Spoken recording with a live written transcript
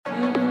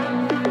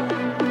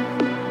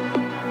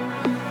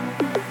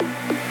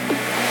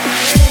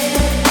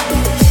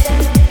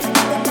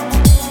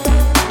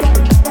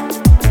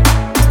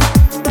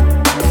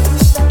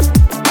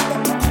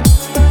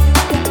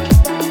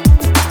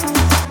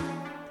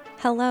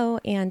Hello,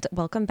 and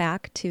welcome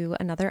back to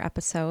another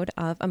episode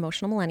of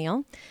Emotional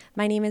Millennial.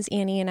 My name is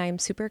Annie, and I'm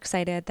super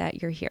excited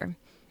that you're here.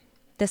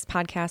 This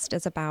podcast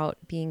is about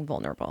being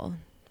vulnerable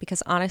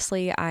because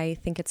honestly, I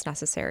think it's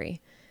necessary.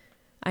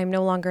 I'm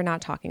no longer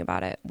not talking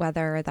about it,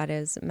 whether that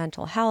is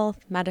mental health,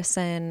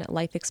 medicine,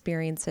 life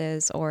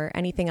experiences, or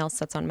anything else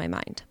that's on my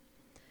mind.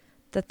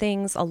 The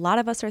things a lot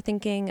of us are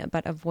thinking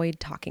but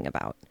avoid talking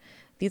about.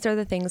 These are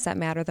the things that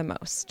matter the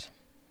most.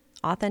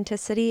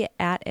 Authenticity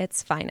at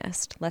its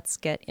finest. Let's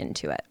get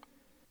into it.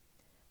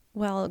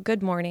 Well,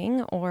 good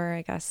morning, or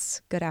I guess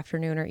good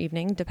afternoon or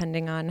evening,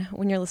 depending on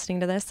when you're listening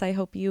to this. I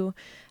hope you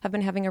have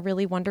been having a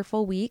really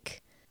wonderful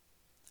week.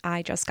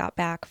 I just got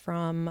back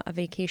from a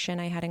vacation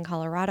I had in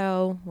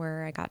Colorado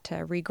where I got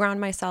to reground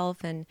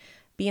myself and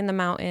be in the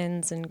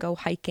mountains and go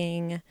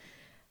hiking.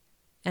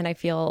 And I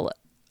feel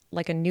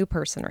like a new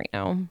person right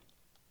now.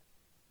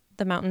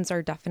 The mountains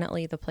are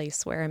definitely the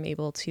place where I'm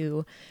able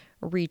to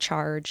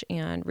recharge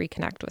and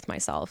reconnect with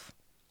myself.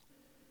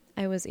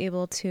 I was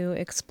able to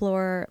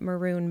explore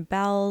Maroon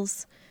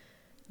Bells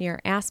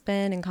near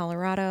Aspen in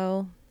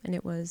Colorado, and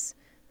it was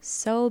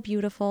so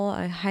beautiful.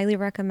 I highly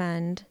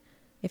recommend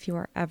if you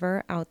are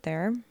ever out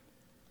there.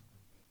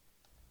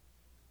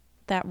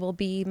 That will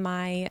be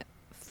my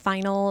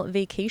final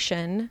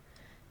vacation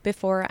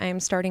before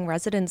I'm starting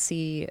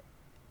residency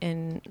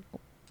in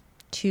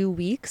 2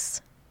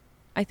 weeks,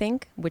 I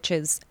think, which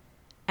is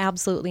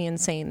absolutely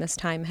insane. This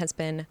time has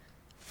been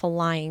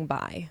flying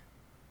by.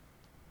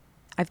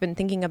 I've been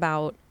thinking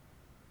about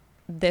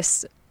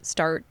this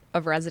start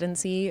of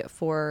residency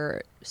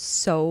for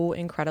so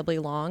incredibly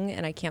long,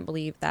 and I can't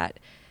believe that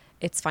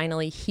it's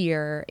finally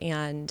here,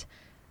 and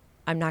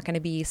I'm not going to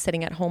be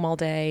sitting at home all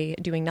day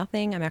doing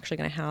nothing. I'm actually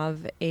going to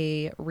have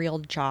a real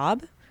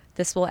job.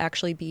 This will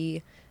actually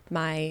be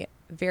my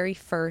very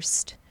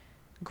first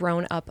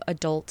grown-up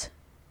adult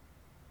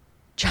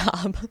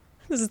job.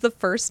 This is the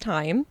first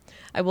time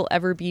I will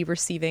ever be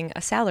receiving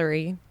a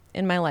salary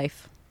in my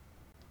life.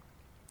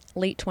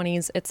 Late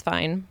 20s, it's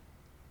fine.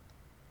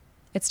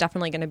 It's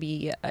definitely going to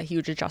be a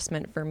huge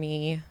adjustment for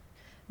me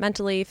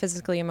mentally,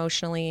 physically,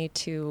 emotionally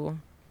to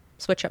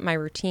switch up my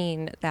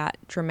routine that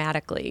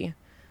dramatically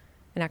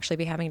and actually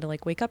be having to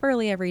wake up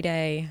early every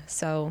day.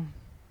 So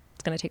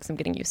it's going to take some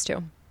getting used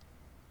to.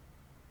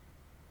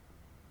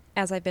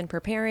 As I've been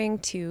preparing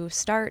to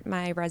start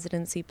my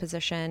residency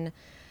position,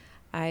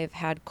 I've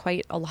had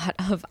quite a lot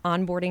of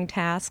onboarding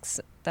tasks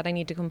that I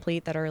need to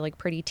complete that are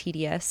pretty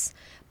tedious,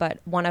 but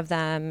one of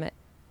them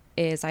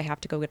is I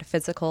have to go get a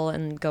physical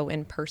and go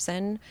in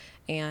person,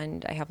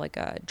 and I have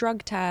a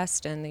drug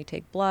test and they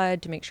take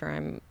blood to make sure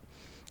I'm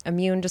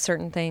immune to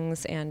certain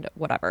things and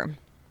whatever.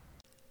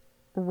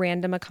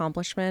 Random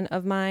accomplishment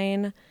of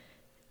mine,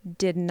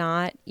 did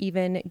not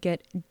even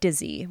get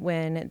dizzy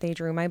when they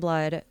drew my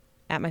blood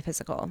at my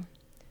physical.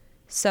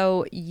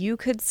 So you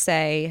could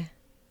say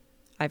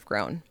I've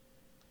grown.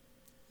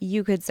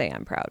 You could say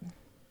I'm proud.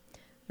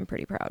 I'm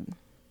pretty proud.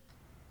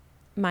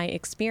 My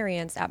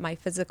experience at my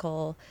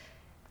physical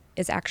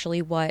is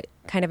actually what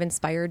kind of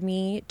inspired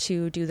me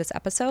to do this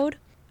episode.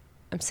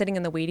 I'm sitting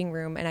in the waiting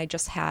room and I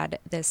just had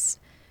this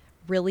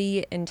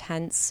really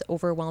intense,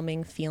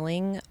 overwhelming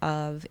feeling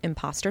of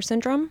imposter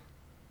syndrome.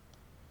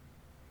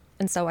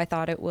 And so I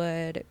thought it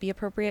would be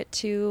appropriate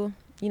to,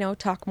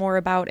 talk more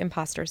about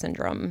imposter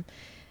syndrome,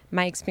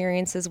 my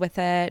experiences with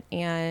it,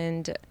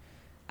 and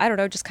I don't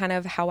know, just kind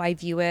of how I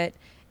view it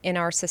in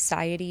our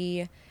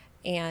society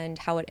and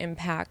how it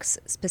impacts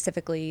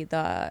specifically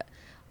the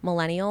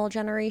millennial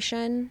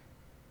generation.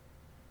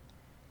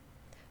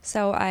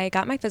 So I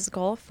got my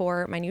physical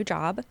for my new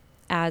job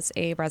as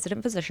a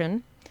resident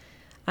physician.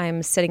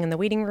 I'm sitting in the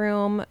waiting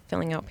room,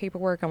 filling out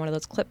paperwork on one of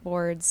those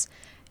clipboards,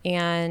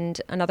 and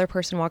another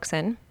person walks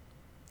in,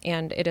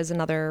 and it is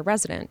another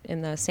resident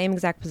in the same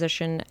exact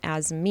position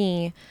as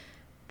me,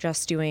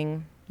 just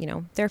doing,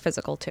 their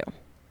physical too.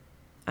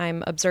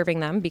 I'm observing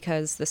them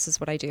because this is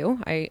what I do.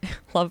 I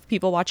love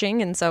people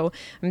watching. And so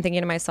I'm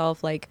thinking to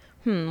myself,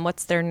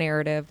 what's their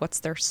narrative? What's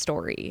their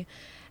story?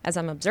 As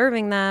I'm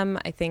observing them,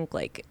 I think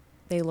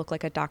they look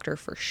like a doctor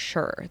for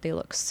sure. They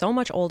look so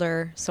much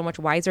older, so much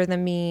wiser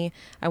than me.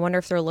 I wonder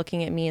if they're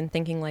looking at me and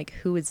thinking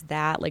who is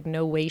that?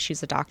 No way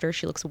she's a doctor.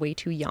 She looks way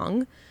too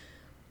young.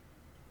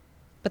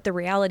 But the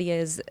reality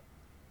is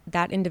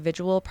that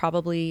individual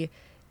probably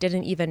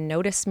didn't even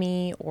notice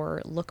me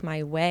or look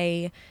my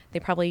way. They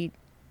probably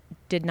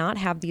did not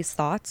have these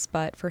thoughts,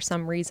 but for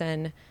some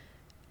reason,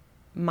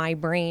 my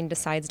brain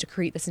decides to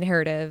create this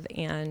narrative,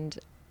 and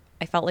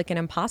I felt like an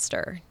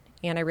imposter.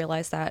 And I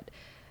realized that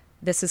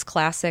this is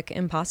classic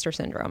imposter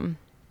syndrome.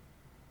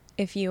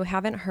 If you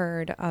haven't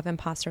heard of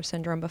imposter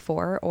syndrome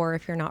before, or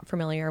if you're not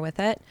familiar with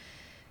it,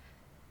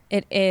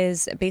 it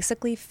is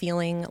basically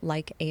feeling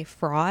like a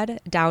fraud,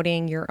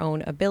 doubting your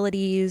own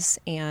abilities,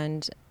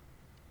 and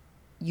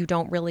you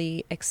don't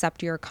really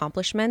accept your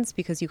accomplishments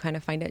because you kind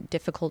of find it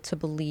difficult to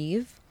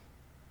believe.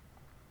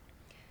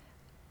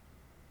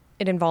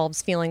 It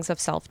involves feelings of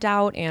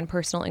self-doubt and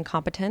personal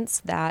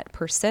incompetence that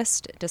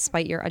persist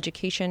despite your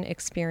education,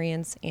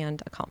 experience,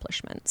 and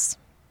accomplishments.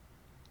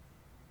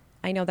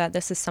 I I know that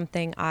this is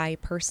something I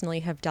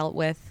personally have dealt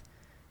with,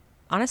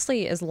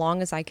 honestly, as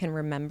long as I can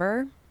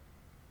remember.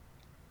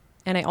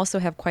 And I also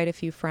have quite a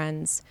few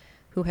friends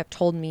who have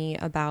told me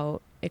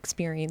about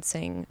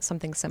experiencing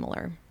something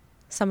similar.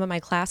 Some of my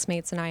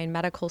classmates and I in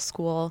medical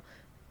school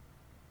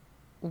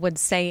would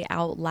say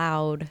out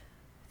loud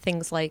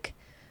things like,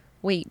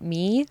 wait,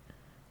 me?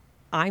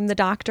 I'm the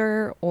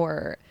doctor,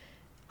 or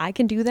I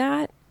can do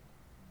that?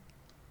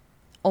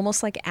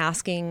 Almost like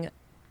asking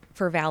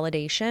for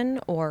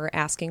validation or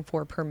asking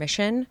for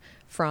permission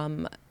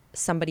from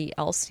somebody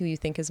else who you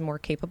think is more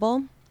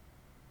capable.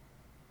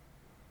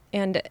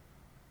 And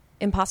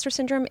imposter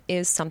syndrome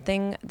is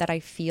something that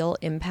I feel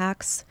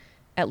impacts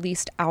at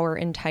least our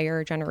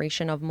entire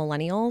generation of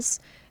millennials.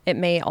 It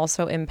may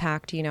also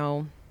impact,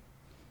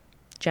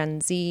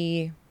 Gen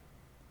Z,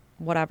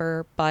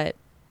 whatever, but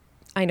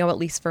I know at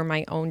least for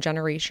my own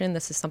generation,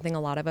 this is something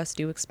a lot of us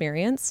do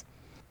experience,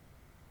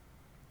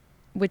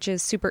 which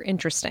is super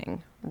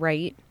interesting,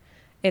 right?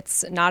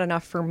 It's not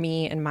enough for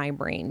me and my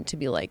brain to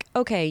be like,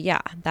 okay, yeah,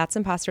 that's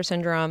imposter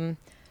syndrome.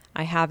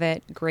 I have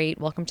it. Great.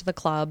 Welcome to the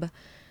club.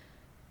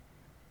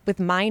 With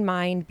my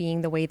mind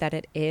being the way that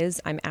it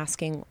is, I'm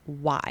asking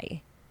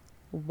why.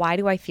 Why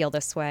do I feel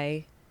this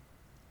way?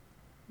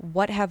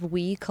 What have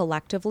we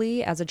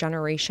collectively as a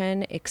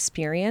generation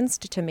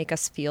experienced to make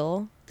us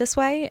feel this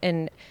way?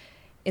 And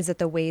is it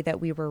the way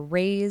that we were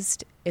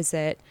raised? Is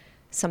it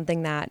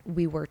something that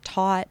we were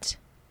taught?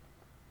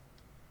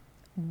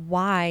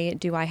 Why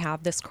do I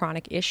have this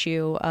chronic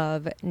issue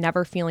of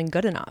never feeling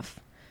good enough?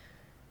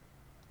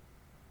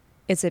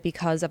 Is it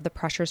because of the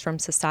pressures from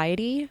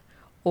society?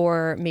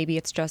 Or maybe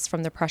it's just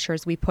from the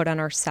pressures we put on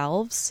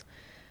ourselves?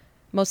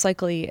 Most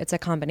likely it's a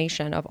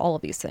combination of all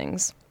of these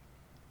things.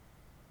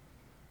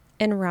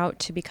 En route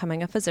to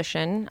becoming a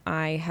physician,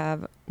 I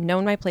have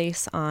known my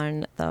place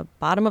on the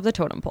bottom of the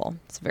totem pole.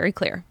 It's very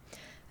clear.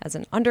 As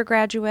an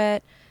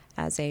undergraduate,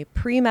 as a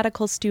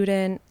pre-medical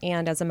student,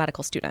 and as a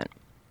medical student.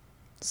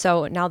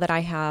 So now that I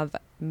have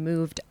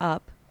moved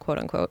up, quote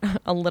unquote,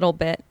 a little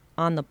bit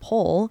on the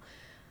pole,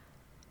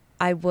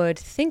 I would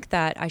think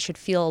that I should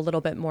feel a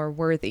little bit more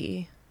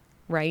worthy,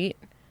 right?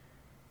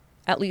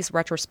 At least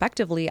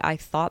retrospectively, I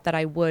thought that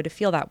I would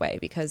feel that way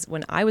because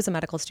when I was a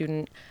medical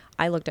student,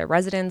 I looked at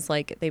residents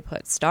like they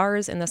put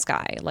stars in the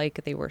sky,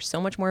 like they were so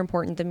much more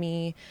important than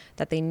me,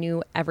 that they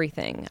knew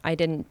everything. I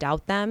didn't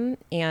doubt them.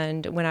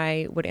 And when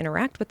I would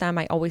interact with them,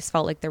 I always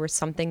felt like there was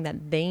something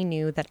that they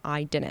knew that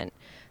I didn't,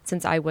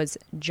 since I was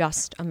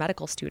just a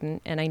medical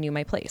student and I knew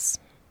my place.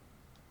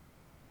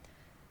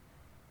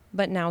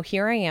 But now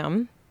here I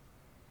am.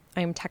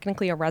 I am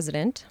technically a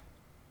resident,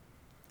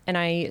 and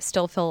I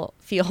still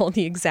feel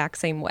the exact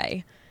same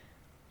way.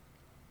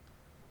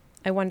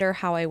 I wonder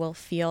how I will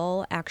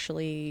feel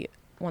actually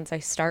once I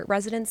start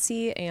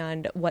residency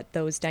and what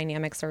those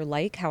dynamics are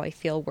like, how I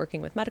feel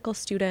working with medical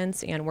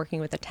students and working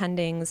with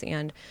attendings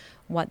and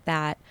what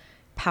that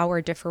power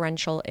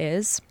differential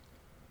is.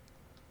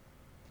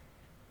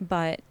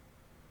 But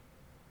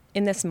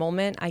in this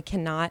moment, I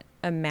cannot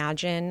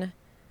imagine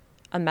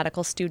a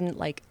medical student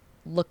like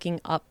looking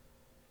up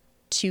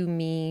to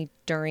me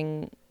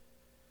during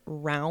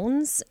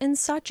rounds and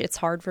such. It's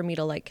hard for me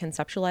to like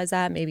conceptualize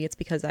that. Maybe it's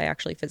because I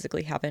actually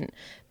physically haven't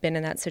been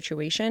in that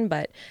situation.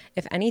 But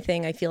if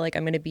anything, I feel like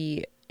I'm going to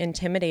be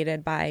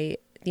intimidated by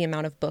the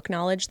amount of book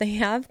knowledge they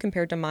have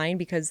compared to mine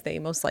because they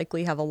most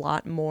likely have a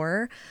lot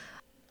more.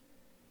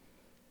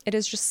 It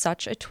is just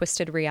such a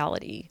twisted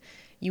reality.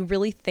 You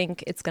really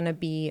think it's going to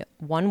be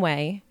one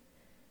way,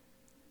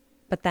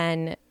 but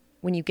then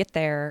when you get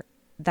there,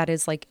 that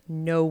is like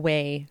no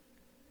way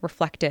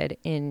reflected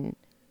in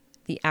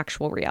the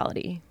actual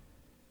reality.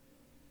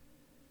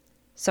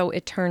 So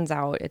it turns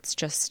out it's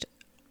just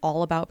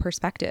all about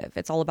perspective.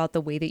 It's all about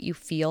the way that you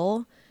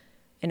feel,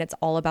 and it's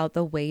all about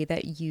the way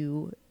that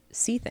you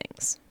see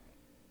things.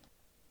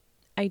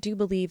 I do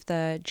believe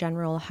the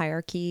general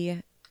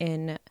hierarchy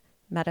in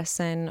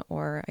medicine,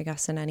 or I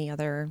guess in any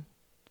other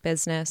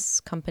business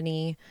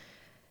company,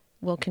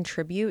 will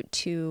contribute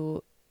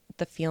to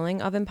the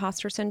feeling of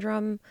imposter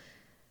syndrome,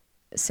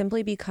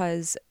 simply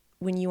because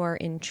when you are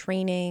in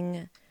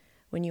training,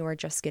 when you are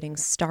just getting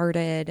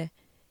started,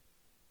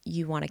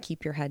 you want to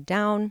keep your head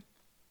down,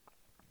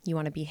 you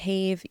want to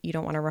behave, you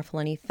don't want to ruffle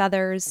any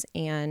feathers,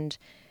 and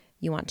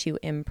you want to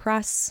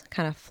impress,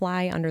 kind of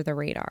fly under the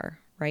radar,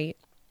 right?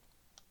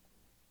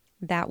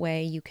 That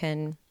way you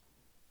can,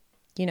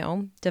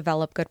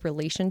 develop good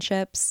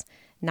relationships,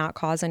 not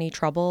cause any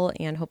trouble,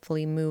 and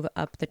hopefully move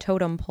up the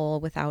totem pole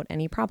without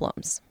any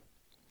problems.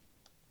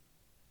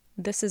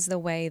 This is the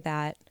way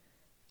that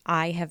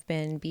I have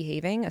been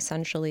behaving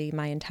essentially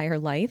my entire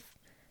life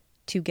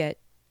to get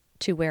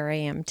to where I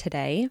am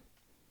today.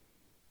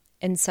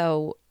 And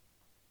so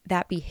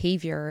that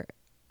behavior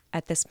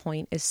at this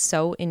point is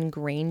so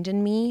ingrained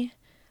in me.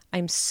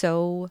 I'm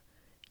so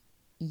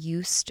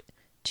used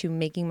to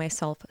making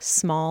myself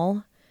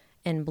small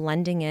and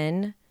blending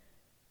in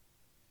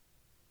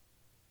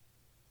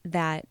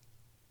that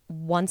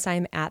once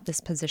I'm at this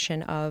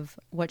position of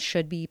what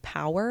should be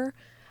power,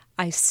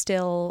 I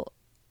still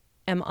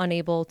am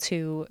unable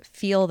to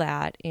feel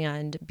that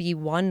and be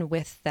one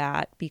with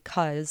that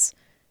because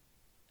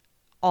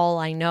all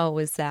I know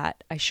is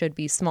that I should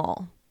be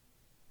small.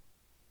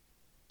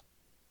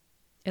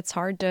 It's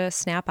hard to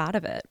snap out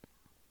of it.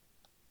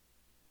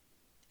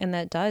 And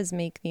that does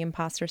make the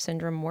imposter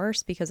syndrome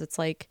worse because it's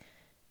like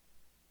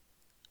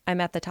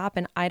I'm at the top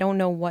and I don't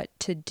know what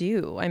to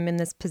do. I'm in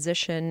this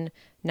position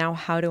now.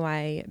 How do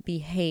I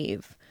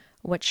behave?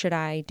 What should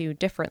I do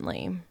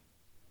differently?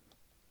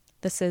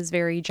 This is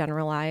very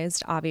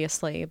generalized,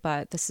 obviously,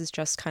 but this is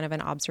just kind of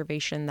an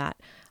observation that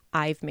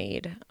I've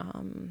made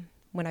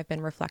when I've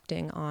been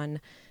reflecting on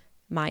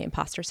my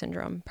imposter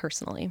syndrome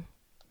personally.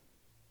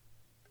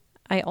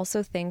 I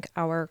also think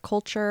our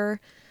culture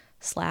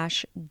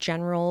 /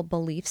 general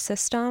belief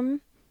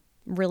system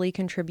really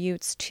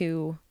contributes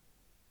to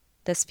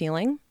this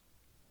feeling.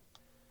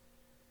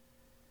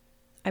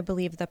 I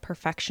believe the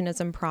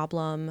perfectionism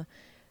problem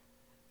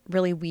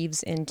really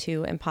weaves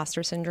into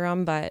imposter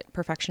syndrome, but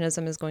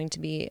perfectionism is going to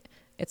be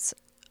its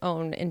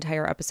own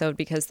entire episode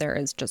because there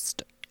is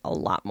just a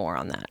lot more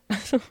on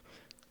that.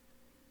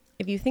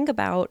 If you think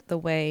about the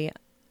way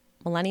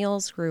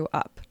millennials grew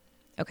up,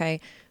 okay,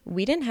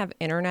 we didn't have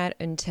internet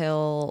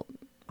until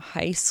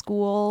high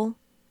school,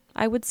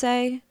 I would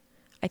say.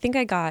 I think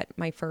I got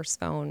my first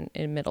phone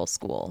in middle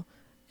school,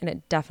 and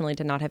it definitely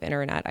did not have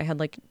internet. I had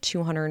like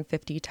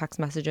 250 text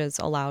messages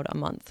allowed a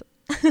month.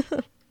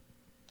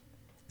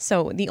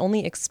 So the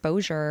only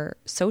exposure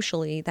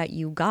socially that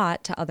you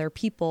got to other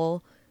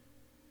people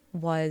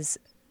was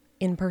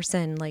in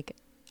person, like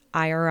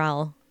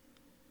IRL.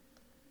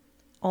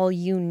 All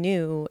you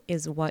knew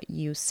is what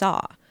you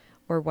saw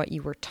or what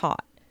you were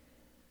taught.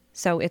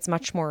 So it's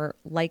much more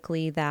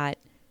likely that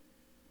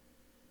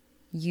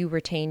you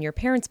retain your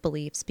parents'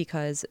 beliefs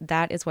because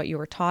that is what you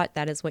were taught,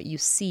 that is what you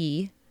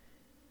see,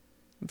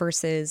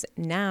 versus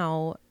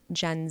now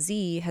Gen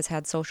Z has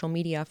had social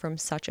media from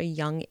such a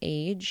young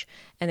age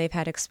and they've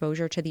had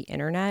exposure to the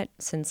internet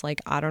since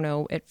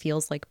it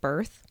feels like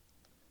birth.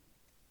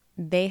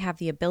 They have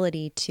the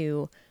ability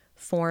to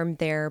form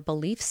their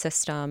belief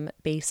system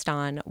based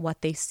on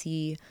what they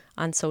see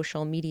on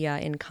social media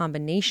in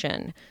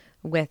combination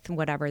with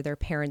whatever their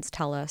parents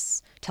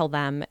tell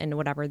them, and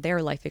whatever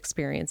their life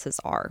experiences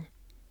are.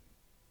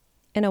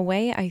 In a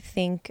way, I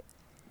think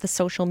the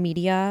social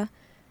media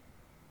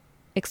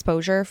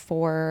exposure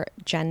for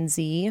Gen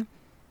Z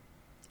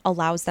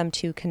allows them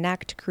to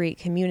connect, create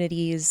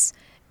communities,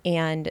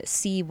 and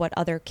see what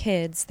other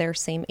kids their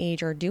same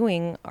age are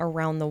doing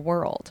around the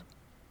world.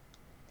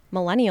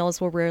 Millennials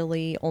were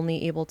really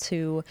only able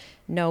to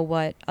know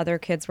what other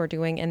kids were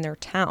doing in their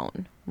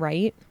town,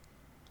 right?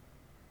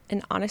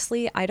 And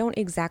honestly, I don't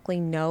exactly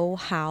know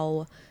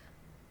how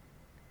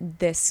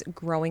this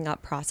growing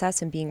up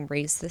process and being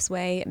raised this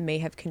way may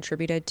have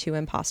contributed to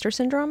imposter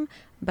syndrome.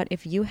 But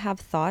if you have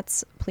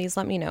thoughts, please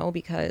let me know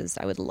because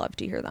I would love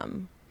to hear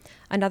them.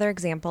 Another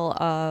example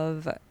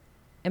of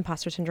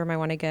imposter syndrome I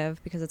want to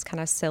give, because it's kind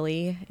of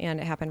silly and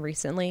it happened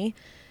recently,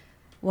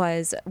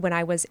 was when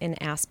I was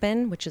in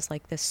Aspen, which is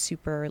like this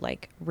super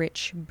like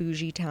rich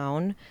bougie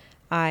town.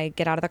 I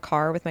get out of the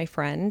car with my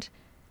friend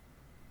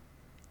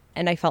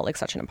and I felt like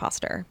such an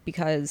imposter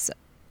because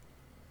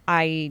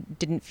I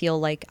didn't feel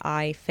like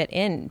I fit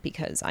in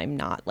because I'm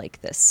not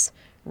like this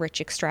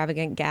rich,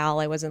 extravagant gal.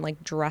 I wasn't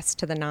like dressed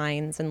to the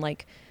nines and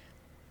like,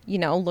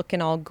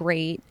 looking all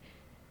great.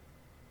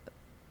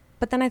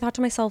 But then I thought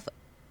to myself,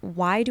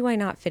 why do I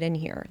not fit in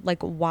here?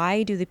 Like,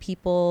 why do the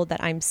people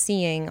that I'm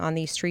seeing on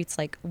these streets,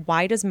 like,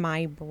 why does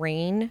my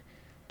brain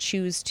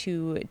choose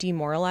to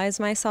demoralize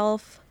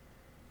myself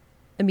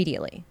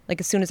immediately? Like,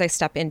 as soon as I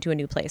step into a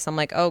new place, I'm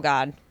like, oh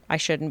God, I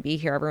shouldn't be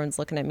here. Everyone's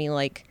looking at me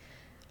like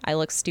I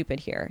look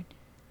stupid here.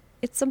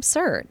 It's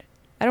absurd.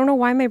 I don't know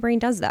why my brain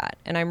does that.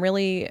 And I'm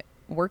really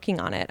working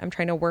on it. I'm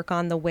trying to work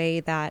on the way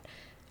that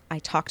I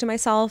talk to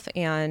myself.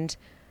 And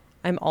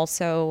I'm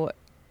also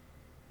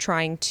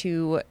trying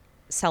to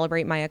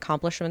celebrate my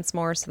accomplishments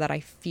more so that I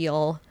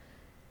feel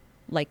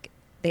like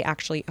they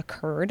actually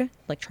occurred,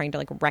 like trying to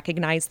like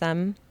recognize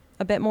them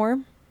a bit more.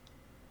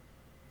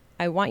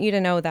 I want you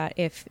to know that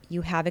if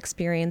you have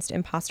experienced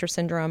imposter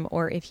syndrome,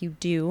 or if you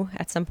do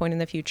at some point in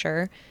the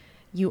future,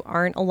 you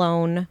aren't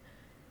alone.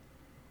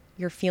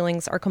 Your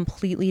feelings are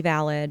completely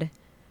valid.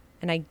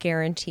 And I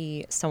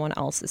guarantee someone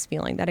else is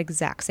feeling that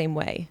exact same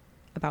way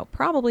about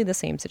probably the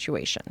same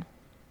situation.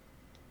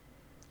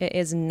 It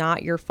is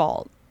not your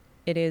fault.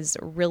 It is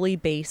really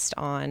based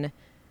on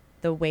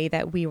the way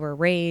that we were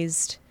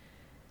raised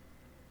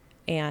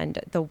and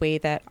the way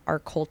that our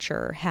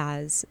culture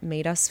has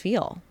made us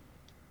feel.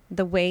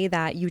 The way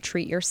that you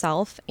treat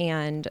yourself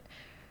and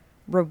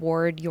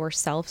reward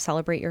yourself,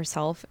 celebrate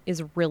yourself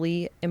is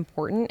really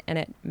important, and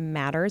it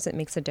matters. It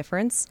makes a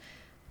difference.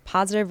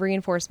 Positive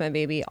reinforcement,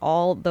 baby,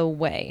 all the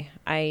way.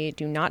 I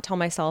do not tell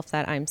myself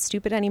that I'm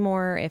stupid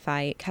anymore. If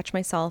I catch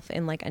myself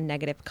in like a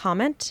negative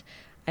comment,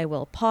 I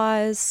will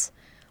pause,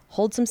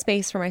 hold some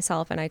space for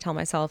myself, and I tell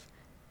myself,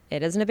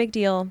 it isn't a big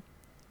deal.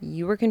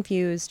 You were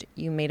confused.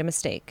 You made a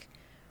mistake.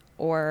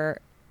 Or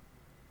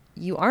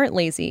you aren't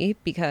lazy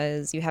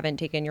because you haven't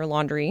taken your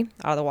laundry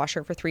out of the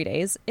washer for 3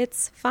 days,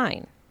 it's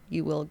fine.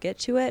 You will get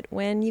to it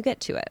when you get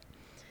to it.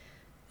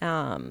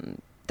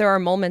 There are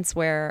moments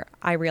where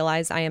I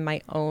realize I am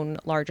my own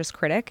largest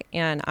critic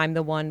and I'm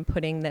the one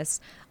putting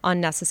this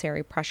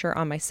unnecessary pressure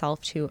on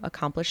myself to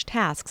accomplish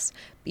tasks,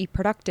 be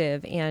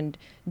productive, and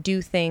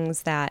do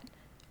things that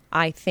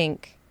I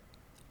think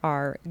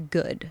are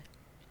good.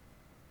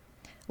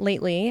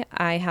 Lately,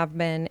 I have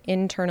been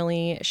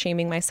internally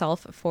shaming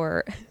myself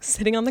for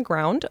sitting on the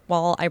ground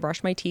while I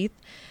brush my teeth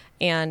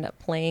and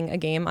playing a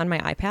game on my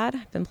iPad.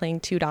 I've been playing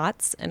Two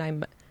Dots and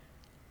I'm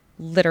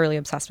literally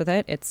obsessed with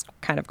it. It's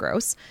kind of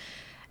gross.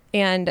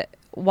 And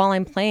while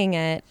I'm playing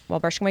it, while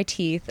brushing my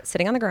teeth,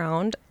 sitting on the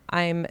ground,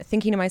 I'm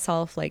thinking to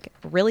myself, like,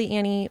 really,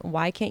 Annie,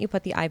 why can't you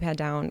put the iPad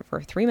down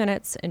for 3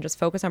 minutes and just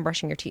focus on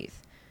brushing your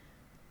teeth?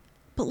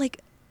 But like,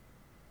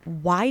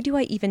 why do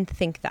I even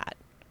think that?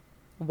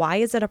 Why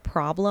is it a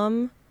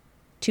problem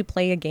to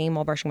play a game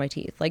while brushing my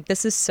teeth? Like,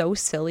 this is so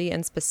silly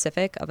and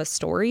specific of a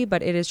story,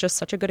 but it is just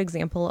such a good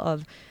example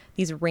of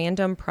these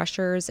random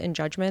pressures and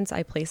judgments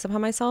I place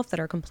upon myself that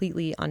are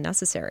completely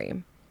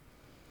unnecessary.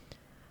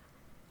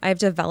 I've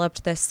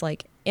developed this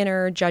like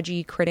inner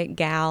judgy critic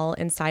gal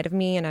inside of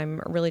me, and I'm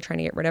really trying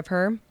to get rid of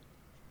her.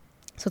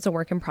 So it's a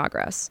work in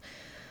progress.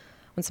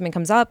 When something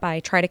comes up, I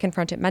try to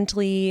confront it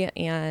mentally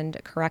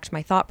and correct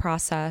my thought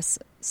process.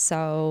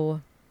 So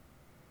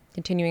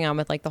continuing on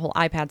with like the whole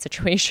iPad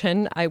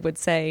situation, I would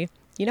say,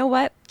 you know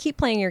what? Keep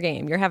playing your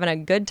game. You're having a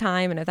good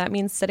time. And if that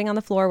means sitting on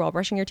the floor while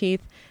brushing your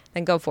teeth,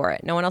 then go for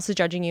it. No one else is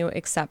judging you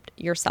except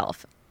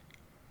yourself.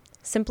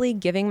 Simply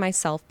giving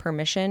myself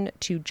permission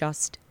to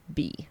just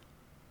be.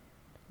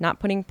 Not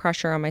putting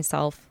pressure on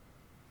myself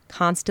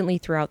constantly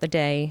throughout the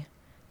day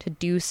to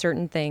do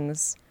certain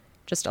things,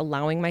 just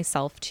allowing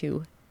myself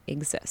to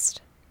exist.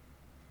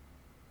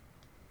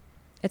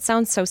 It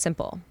sounds so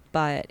simple,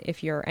 but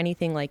if you're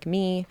anything like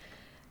me,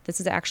 this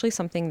is actually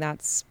something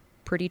that's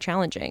pretty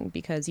challenging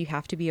because you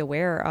have to be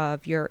aware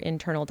of your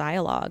internal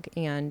dialogue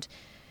and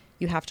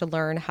you have to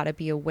learn how to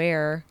be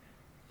aware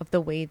of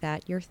the way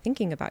that you're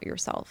thinking about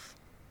yourself.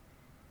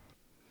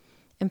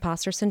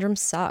 Imposter syndrome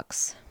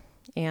sucks.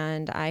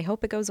 And I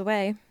hope it goes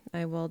away.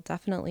 I will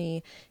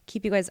definitely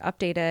keep you guys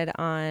updated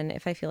on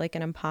if I feel like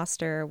an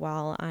imposter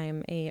while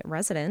I'm a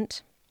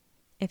resident.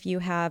 If you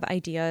have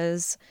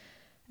ideas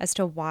as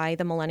to why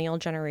the millennial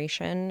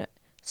generation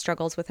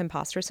struggles with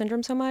imposter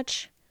syndrome so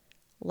much,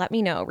 let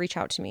me know. Reach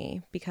out to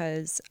me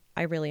because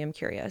I really am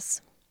curious.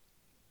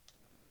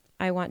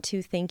 I want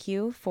to thank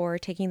you for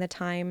taking the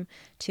time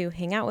to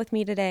hang out with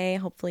me today.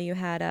 Hopefully you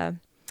had a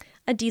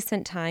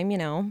decent time,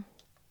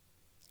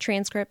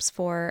 Transcripts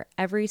for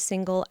every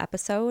single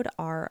episode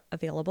are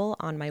available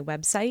on my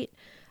website,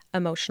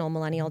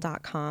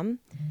 emotionalmillennial.com.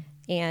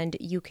 And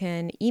you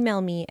can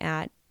email me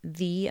at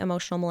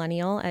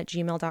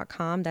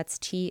theemotionalmillennial@gmail.com. That's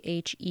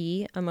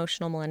THE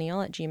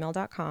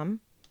emotionalmillennial@gmail.com.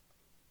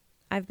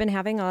 I've been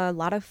having a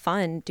lot of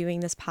fun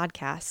doing this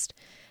podcast.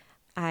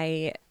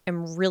 I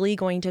am really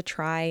going to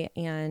try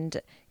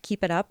and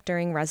keep it up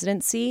during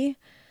residency.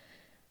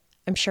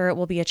 I'm sure it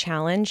will be a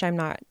challenge. I'm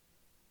not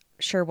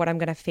sure what I'm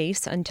going to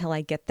face until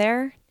I get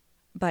there,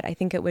 but I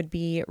think it would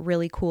be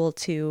really cool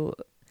to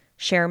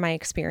share my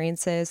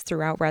experiences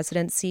throughout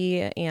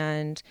residency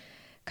and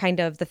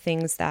kind of the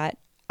things that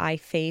I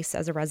face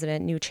as a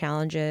resident, new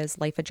challenges,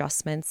 life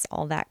adjustments,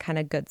 all that kind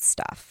of good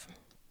stuff.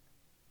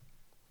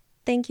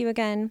 Thank you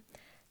again.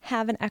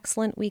 Have an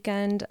excellent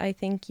weekend. I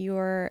think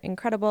you're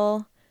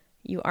incredible.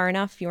 You are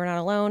enough. You are not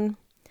alone.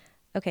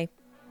 Okay,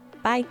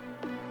 bye.